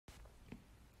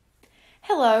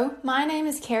Hello, my name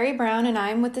is Carrie Brown and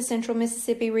I'm with the Central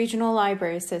Mississippi Regional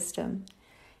Library System.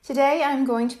 Today I'm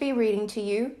going to be reading to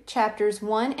you chapters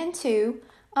 1 and 2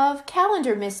 of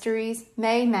Calendar Mysteries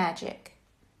May Magic.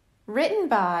 Written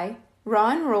by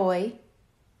Ron Roy,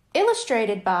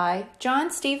 illustrated by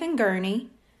John Stephen Gurney,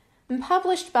 and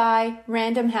published by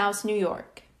Random House, New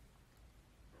York.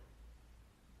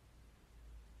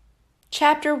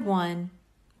 Chapter 1,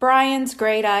 Brian's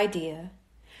Great Idea.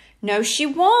 "No, she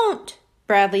won't,"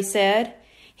 Bradley said.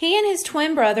 He and his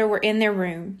twin brother were in their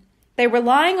room. They were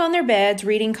lying on their beds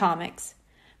reading comics.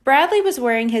 Bradley was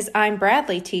wearing his I'm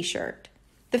Bradley t-shirt.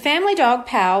 The family dog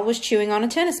Pal was chewing on a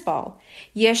tennis ball.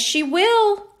 "Yes, she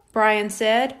will," Brian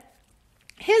said.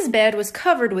 His bed was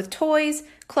covered with toys,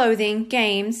 clothing,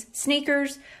 games,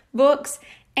 sneakers, books,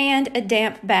 and a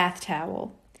damp bath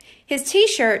towel. His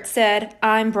t-shirt said,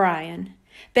 "I'm Brian."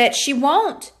 "Bet she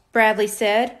won't," Bradley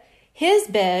said. His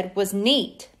bed was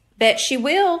neat. "Bet she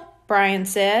will," Brian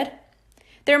said.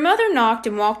 Their mother knocked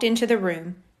and walked into the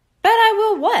room. "Bet I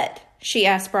will what?" she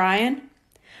asked Brian.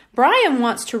 "Brian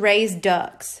wants to raise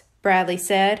ducks," Bradley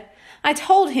said. "I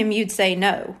told him you'd say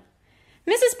no."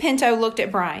 Mrs. Pinto looked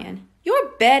at Brian. "Your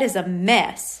bed is a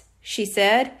mess," she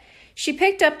said. She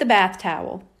picked up the bath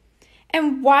towel.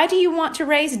 "And why do you want to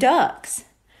raise ducks?"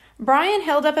 Brian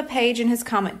held up a page in his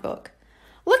comic book.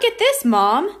 "Look at this,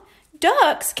 Mom.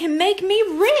 Ducks can make me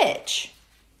rich."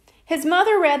 His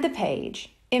mother read the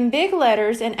page. In big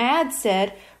letters, an ad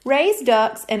said, "Raise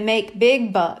ducks and make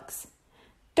big bucks."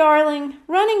 "Darling,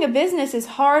 running a business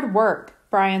is hard work,"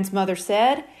 Brian's mother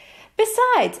said.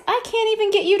 "Besides, I can't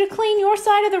even get you to clean your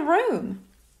side of the room."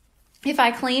 "If I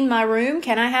clean my room,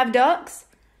 can I have ducks?"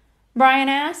 Brian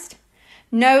asked.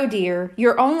 "No, dear,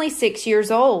 you're only 6 years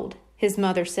old," his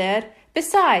mother said.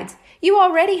 "Besides, you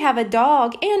already have a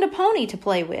dog and a pony to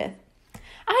play with."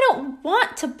 "I don't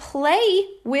want to play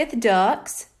with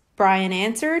ducks," Brian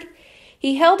answered.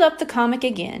 He held up the comic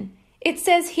again. "It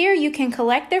says here you can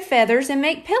collect their feathers and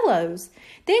make pillows.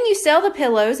 Then you sell the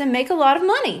pillows and make a lot of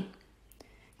money."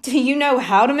 "Do you know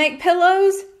how to make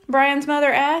pillows?" Brian's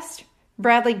mother asked.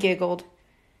 Bradley giggled.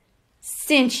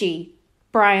 "Cinchy,"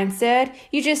 Brian said.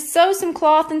 "You just sew some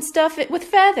cloth and stuff it with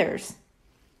feathers."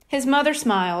 His mother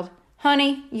smiled.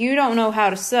 "Honey, you don't know how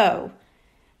to sew."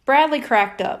 Bradley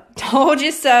cracked up. "Told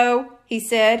you so," he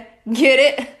said. "Get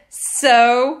it?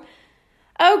 Sew."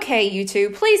 "Okay, you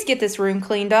two, please get this room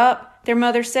cleaned up," their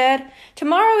mother said.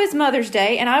 "Tomorrow is Mother's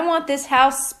Day, and I want this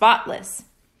house spotless."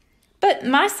 "But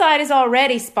my side is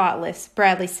already spotless,"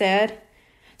 Bradley said.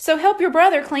 "So help your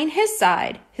brother clean his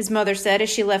side," his mother said as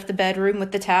she left the bedroom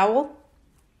with the towel.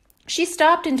 She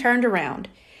stopped and turned around.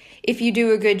 "If you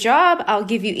do a good job, I'll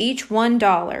give you each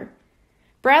 $1.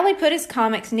 Bradley put his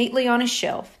comics neatly on his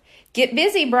shelf. "Get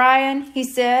busy, Brian," he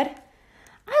said.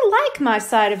 "I like my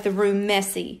side of the room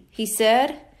messy," he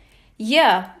said.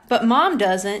 "Yeah, but Mom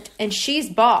doesn't, and she's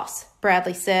boss,"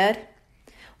 Bradley said.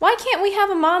 "Why can't we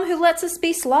have a mom who lets us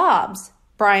be slobs?"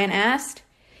 Brian asked.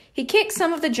 He kicked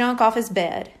some of the junk off his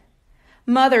bed.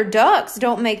 "Mother ducks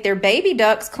don't make their baby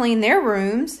ducks clean their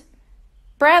rooms."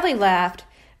 Bradley laughed.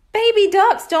 "Baby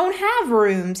ducks don't have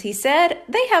rooms," he said.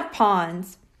 "They have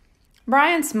ponds."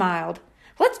 Brian smiled.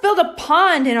 "Let's build a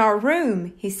pond in our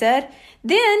room," he said.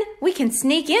 "Then we can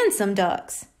sneak in some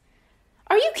ducks."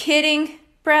 "Are you kidding?"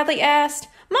 Bradley asked.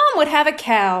 "Mom would have a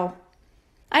cow."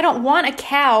 "I don't want a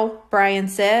cow," Brian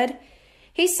said.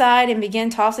 He sighed and began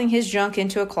tossing his junk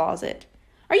into a closet.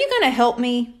 "Are you going to help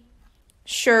me?"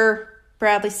 "Sure,"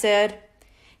 Bradley said.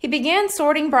 He began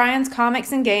sorting Brian's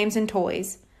comics and games and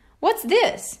toys. "What's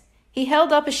this?" He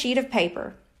held up a sheet of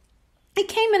paper. "It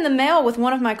came in the mail with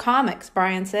one of my comics,"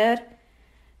 Brian said.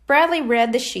 Bradley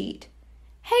read the sheet.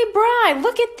 "Hey, Bri,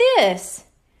 look at this."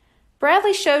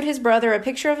 Bradley showed his brother a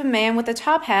picture of a man with a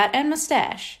top hat and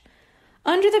mustache.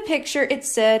 Under the picture it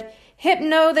said,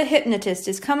 "Hypno the Hypnotist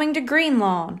is coming to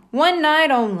Greenlawn. One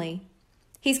night only."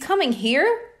 "He's coming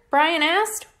here?" Brian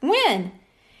asked. "When?"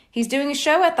 "He's doing a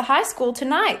show at the high school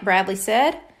tonight," Bradley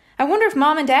said. "I wonder if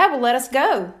Mom and Dad will let us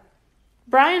go."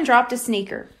 Brian dropped a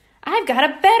sneaker. "I've got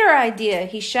a better idea,"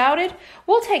 he shouted.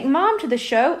 "We'll take Mom to the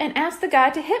show and ask the guy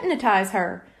to hypnotize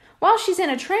her. While she's in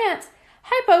a trance,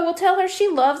 Hypo will tell her she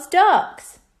loves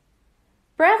ducks."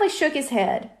 Bradley shook his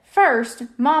head. "First,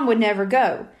 Mom would never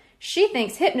go. She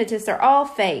thinks hypnotists are all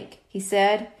fake," he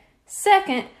said.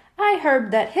 "Second, I heard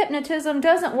that hypnotism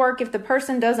doesn't work if the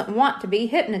person doesn't want to be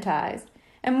hypnotized,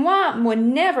 and Mom would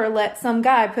never let some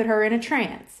guy put her in a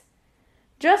trance."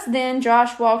 Just then,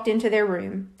 Josh walked into their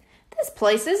room. "This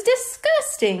place is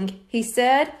disgusting," he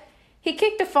said. He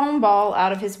kicked a foam ball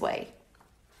out of his way.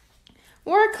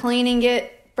 "We're cleaning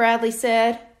it," Bradley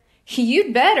said.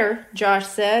 "You'd better," Josh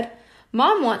said.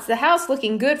 Mom wants the house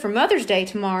looking good for Mother's Day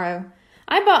tomorrow.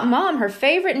 I bought Mom her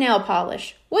favorite nail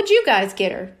polish. What'd you guys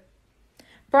get her?"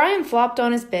 Brian flopped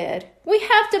on his bed. "We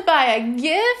have to buy a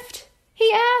gift?"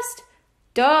 he asked.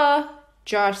 "Duh,"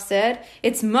 Josh said.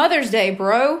 "It's Mother's Day,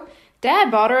 bro.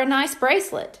 Dad bought her a nice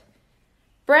bracelet."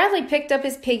 Bradley picked up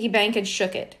his piggy bank and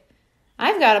shook it.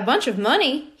 "I've got a bunch of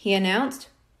money," he announced.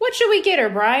 "What should we get her,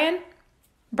 Brian?"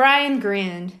 Brian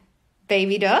grinned.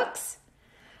 "Baby ducks?"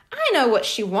 "I know what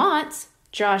she wants,"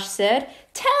 Josh said.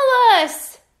 "Tell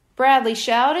us!" Bradley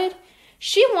shouted.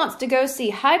 "She wants to go see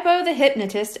Hypo the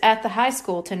hypnotist at the high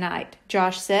school tonight,"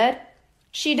 Josh said.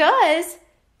 "She does?"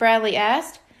 Bradley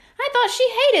asked. "I thought she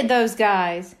hated those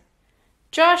guys."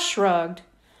 Josh shrugged.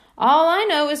 "All I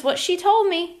know is what she told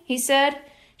me," he said.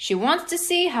 "She wants to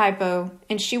see Hypo,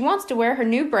 and she wants to wear her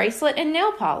new bracelet and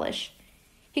nail polish."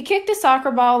 He kicked a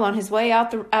soccer ball on his way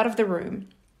out of the room.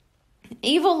 An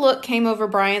evil look came over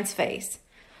Brian's face.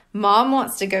 "Mom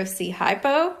wants to go see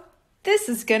Hypo? This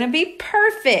is going to be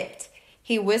perfect,"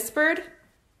 he whispered.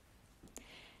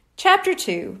 Chapter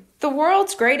 2. The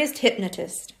World's Greatest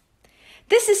Hypnotist.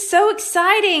 "This is so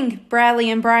exciting," Bradley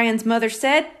and Brian's mother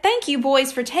said. "Thank you,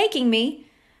 boys, for taking me."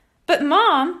 "But,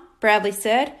 Mom," Bradley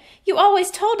said, "you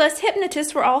always told us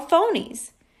hypnotists were all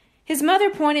phonies." His mother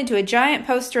pointed to a giant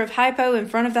poster of Hypo in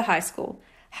front of the high school.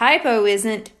 "Hypo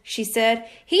isn't," she said.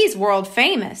 "He's world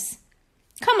famous."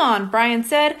 "Come on," Brian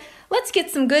said. "Let's get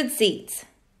some good seats."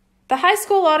 The high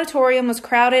school auditorium was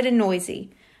crowded and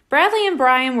noisy. Bradley and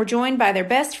Brian were joined by their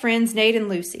best friends, Nate and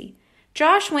Lucy.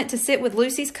 Josh went to sit with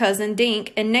Lucy's cousin,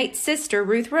 Dink, and Nate's sister,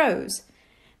 Ruth Rose.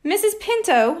 "Mrs.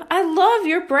 Pinto, I love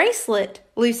your bracelet,"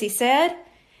 Lucy said.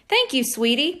 "Thank you,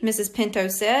 sweetie," Mrs. Pinto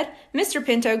said. "Mr.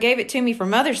 Pinto gave it to me for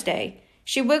Mother's Day."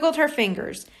 She wiggled her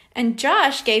fingers. "And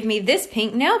Josh gave me this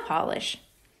pink nail polish."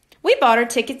 "We bought her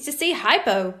tickets to see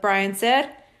Hypo," Brian said.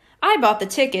 "I bought the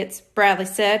tickets," Bradley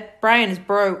said. "Brian is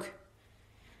broke."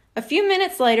 A few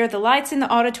minutes later, the lights in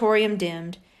the auditorium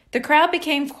dimmed. The crowd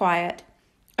became quiet.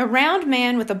 A round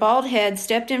man with a bald head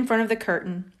stepped in front of the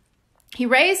curtain. He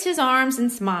raised his arms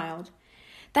and smiled.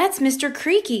 "That's Mr.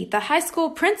 Creaky, the high school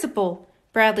principal,"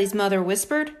 Bradley's mother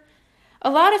whispered.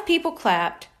 A lot of people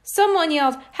clapped. Someone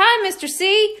yelled, "Hi, Mr.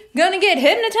 C! Gonna get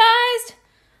hypnotized?"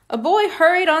 A boy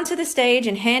hurried onto the stage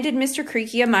and handed Mr.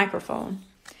 Creaky a microphone.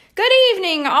 "Good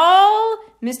evening, all!"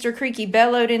 Mr. Creaky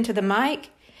bellowed into the mic.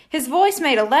 His voice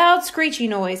made a loud screechy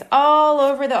noise all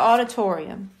over the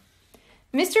auditorium.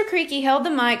 Mr. Creaky held the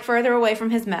mic further away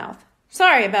from his mouth.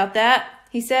 "Sorry about that,"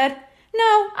 he said.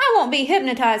 "No, I won't be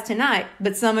hypnotized tonight,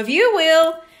 but some of you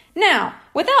will. Now,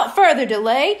 without further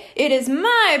delay, it is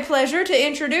my pleasure to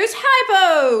introduce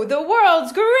Hypo, the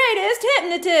world's greatest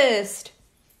hypnotist."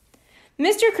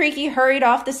 Mr. Creaky hurried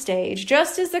off the stage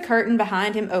just as the curtain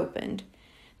behind him opened.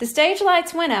 The stage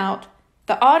lights went out.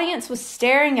 The audience was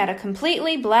staring at a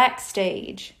completely black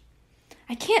stage.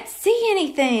 "I can't see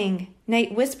anything,"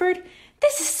 Nate whispered.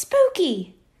 "This is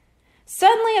spooky."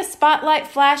 Suddenly a spotlight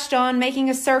flashed on, making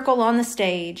a circle on the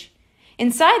stage.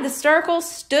 Inside the circle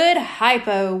stood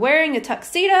Hypo, wearing a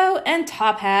tuxedo and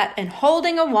top hat and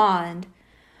holding a wand.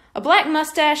 A black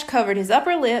mustache covered his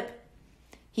upper lip.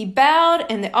 He bowed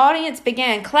and the audience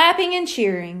began clapping and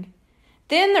cheering.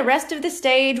 Then the rest of the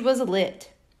stage was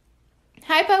lit.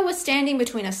 Hypo was standing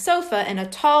between a sofa and a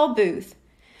tall booth.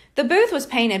 The booth was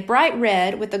painted bright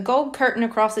red with a gold curtain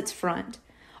across its front.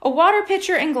 A water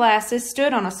pitcher and glasses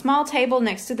stood on a small table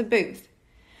next to the booth.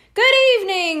 "Good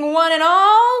evening, one and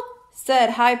all,"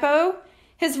 said Hypo.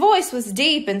 His voice was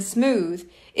deep and smooth.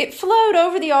 It flowed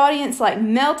over the audience like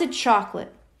melted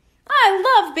chocolate.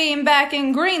 "I love being back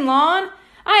in Greenlawn.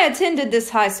 I attended this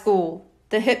high school,"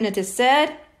 the hypnotist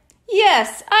said.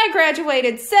 "Yes, I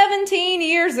graduated 17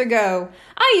 years ago.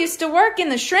 I used to work in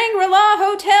the Shangri-La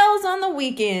hotels on the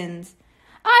weekends.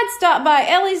 I'd stop by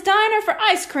Ellie's Diner for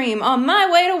ice cream on my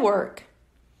way to work."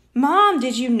 "Mom,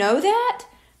 did you know that?"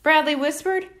 Bradley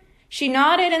whispered. She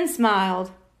nodded and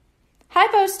smiled.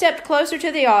 Hypo stepped closer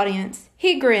to the audience.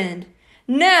 He grinned.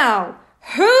 "Now,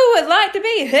 who would like to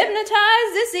be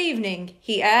hypnotized this evening?"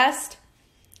 he asked.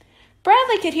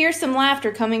 Bradley could hear some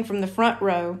laughter coming from the front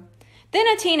row. Then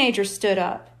a teenager stood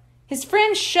up. His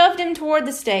friend shoved him toward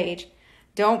the stage.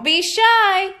 "Don't be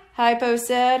shy," Hypo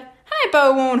said.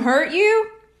 "Hypo won't hurt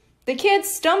you." The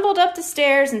kids stumbled up the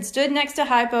stairs and stood next to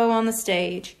Hypo on the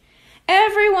stage.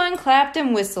 Everyone clapped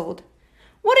and whistled.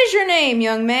 "What is your name,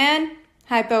 young man?"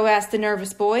 Hypo asked the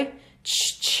nervous boy.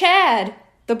 "Chad,"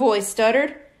 the boy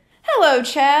stuttered. "Hello,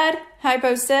 Chad,"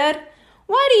 Hypo said.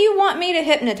 "Why do you want me to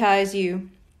hypnotize you?"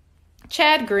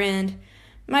 Chad grinned.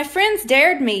 "My friends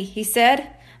dared me," he said.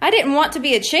 "I didn't want to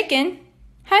be a chicken."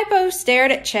 Hypo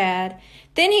stared at Chad.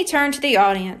 Then he turned to the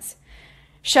audience.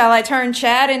 Shall I turn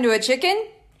Chad into a chicken?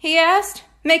 He asked.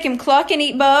 Make him cluck and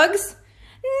eat bugs?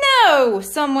 No,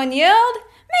 someone yelled.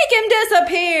 Make him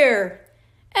disappear.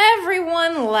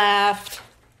 Everyone laughed.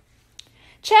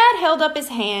 Chad held up his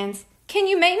hands. Can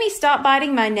you make me stop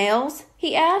biting my nails?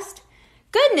 He asked.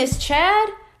 Goodness, Chad,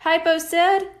 Hypo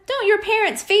said. Don't your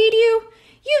parents feed you?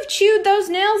 You've chewed those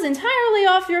nails entirely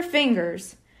off your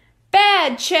fingers.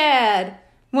 Bad, Chad,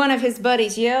 one of his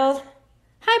buddies yelled.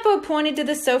 Hypo pointed to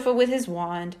the sofa with his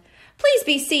wand. Please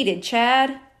be seated,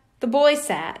 Chad. The boy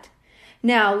sat.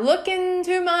 Now look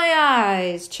into my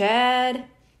eyes, Chad.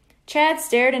 Chad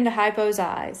stared into Hypo's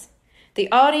eyes.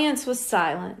 The audience was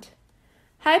silent.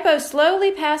 Hypo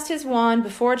slowly passed his wand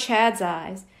before Chad's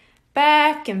eyes.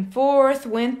 Back and forth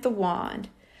went the wand.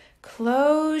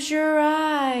 Close your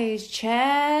eyes,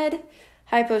 Chad,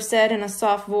 Hypo said in a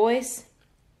soft voice.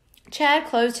 Chad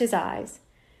closed his eyes.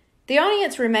 The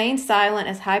audience remained silent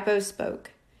as Hypo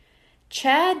spoke.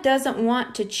 Chad doesn't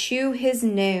want to chew his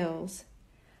nails.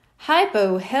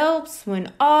 Hypo helps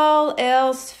when all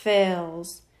else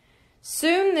fails.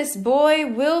 Soon this boy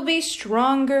will be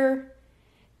stronger.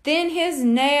 Then his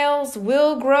nails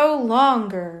will grow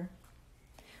longer.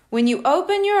 When you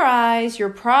open your eyes, your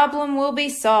problem will be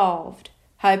solved,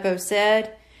 Hypo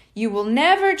said. You will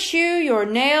never chew your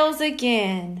nails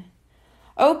again.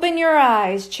 Open your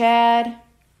eyes, Chad.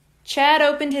 Chad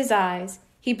opened his eyes.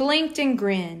 He blinked and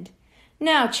grinned.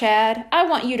 Now, Chad, I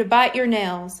want you to bite your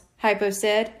nails, Hypo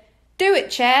said. Do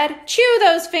it, Chad. Chew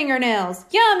those fingernails.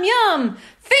 Yum, yum.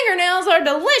 Fingernails are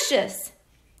delicious.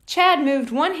 Chad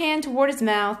moved one hand toward his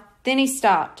mouth, then he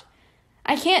stopped.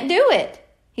 I can't do it,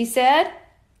 he said.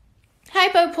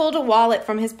 Hypo pulled a wallet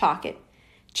from his pocket.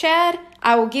 Chad,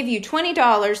 I will give you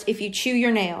 $20 if you chew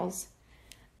your nails.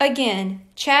 Again,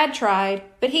 Chad tried,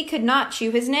 but he could not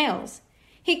chew his nails.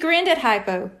 He grinned at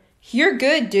Hypo. You're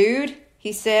good, dude,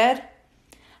 he said.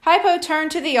 Hypo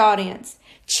turned to the audience.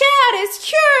 Chad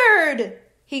is cured,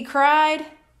 he cried.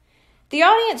 The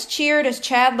audience cheered as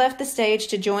Chad left the stage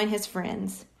to join his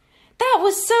friends. That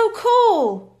was so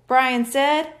cool, Brian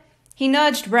said. He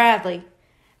nudged Bradley.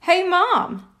 Hey,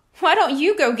 Mom, why don't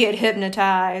you go get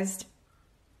hypnotized?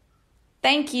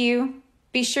 Thank you.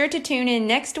 Be sure to tune in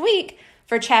next week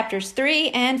for chapters 3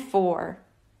 and 4.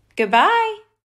 Goodbye.